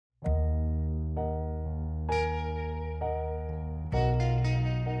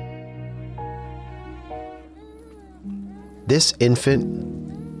This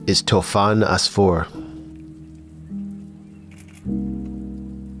infant is Tophon Asfour.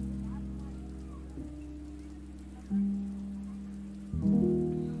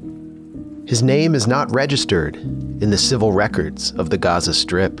 His name is not registered in the civil records of the Gaza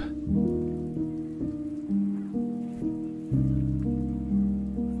Strip.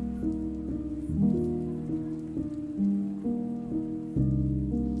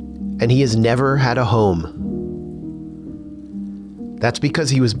 And he has never had a home. That's because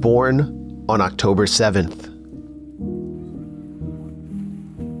he was born on October 7th,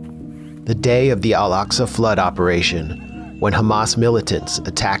 the day of the Al-Aqsa flood operation, when Hamas militants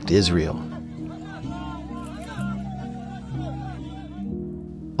attacked Israel.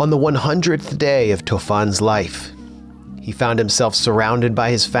 On the 100th day of Tophon's life, he found himself surrounded by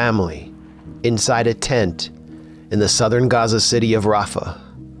his family inside a tent in the southern Gaza city of Rafah,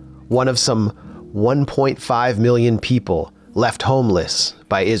 one of some 1.5 million people left homeless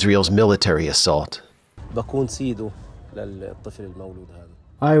by Israel's military assault.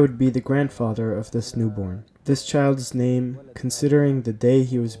 I would be the grandfather of this newborn. This child's name, considering the day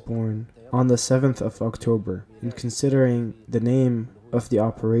he was born, on the 7th of October, and considering the name of the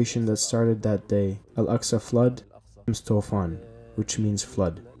operation that started that day, Al-Aqsa flood, is Tophon, which means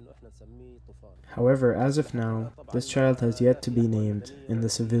flood. However, as of now, this child has yet to be named in the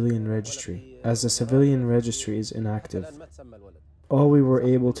civilian registry, as the civilian registry is inactive. All we were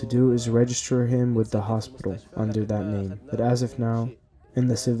able to do is register him with the hospital under that name, but as of now, in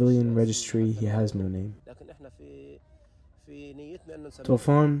the civilian registry, he has no name.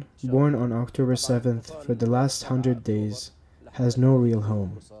 Tophon, born on October 7th, for the last 100 days, has no real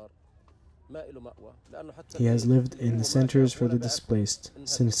home. He has lived in the centers for the displaced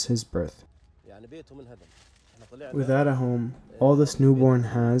since his birth. Without a home, all this newborn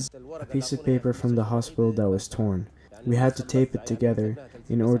has a piece of paper from the hospital that was torn. We had to tape it together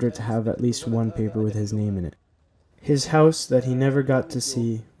in order to have at least one paper with his name in it. His house that he never got to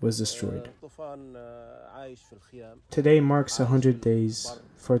see was destroyed. Today marks 100 days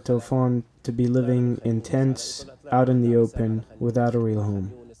for Tophon to be living in tents out in the open without a real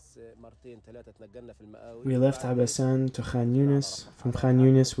home. We left Abasan to Khan Yunis. From Khan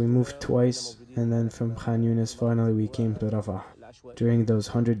Yunis we moved twice, and then from Khan Yunis finally we came to Rafah during those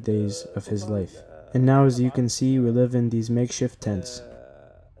 100 days of his life. And now, as you can see, we live in these makeshift tents.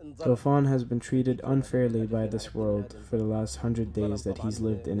 Tophon has been treated unfairly by this world for the last 100 days that he's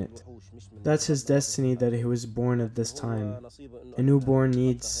lived in it. That's his destiny, that he was born at this time. A newborn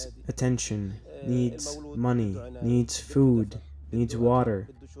needs attention, needs money, needs food, needs water,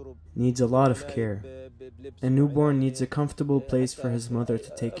 needs a lot of care. A newborn needs a comfortable place for his mother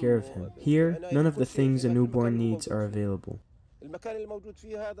to take care of him. Here, none of the things a newborn needs are available.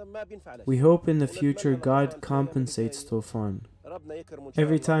 We hope in the future God compensates Tophon.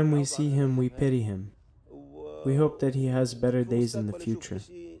 Every time we see him, we pity him. We hope that he has better days in the future.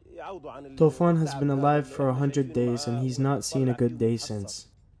 Tophon has been alive for 100 days and he's not seen a good day since.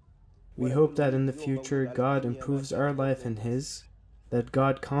 We hope that in the future God improves our life and his, that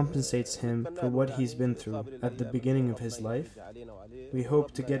God compensates him for what he's been through at the beginning of his life. We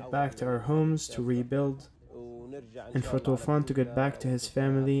hope to get back to our homes, to rebuild, and for Tophon to get back to his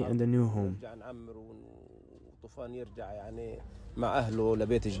family and a new home.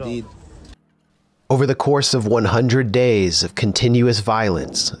 Over the course of 100 days of continuous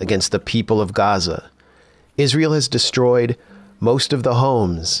violence against the people of Gaza, Israel has destroyed most of the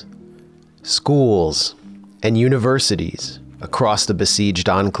homes, schools, and universities across the besieged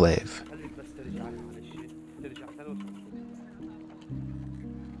enclave.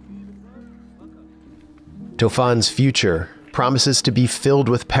 Tophon's future promises to be filled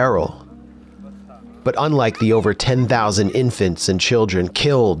with peril. But unlike the over 10,000 infants and children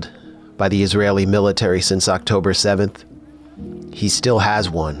killed by the Israeli military since October 7th, he still has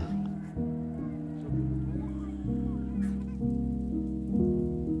one.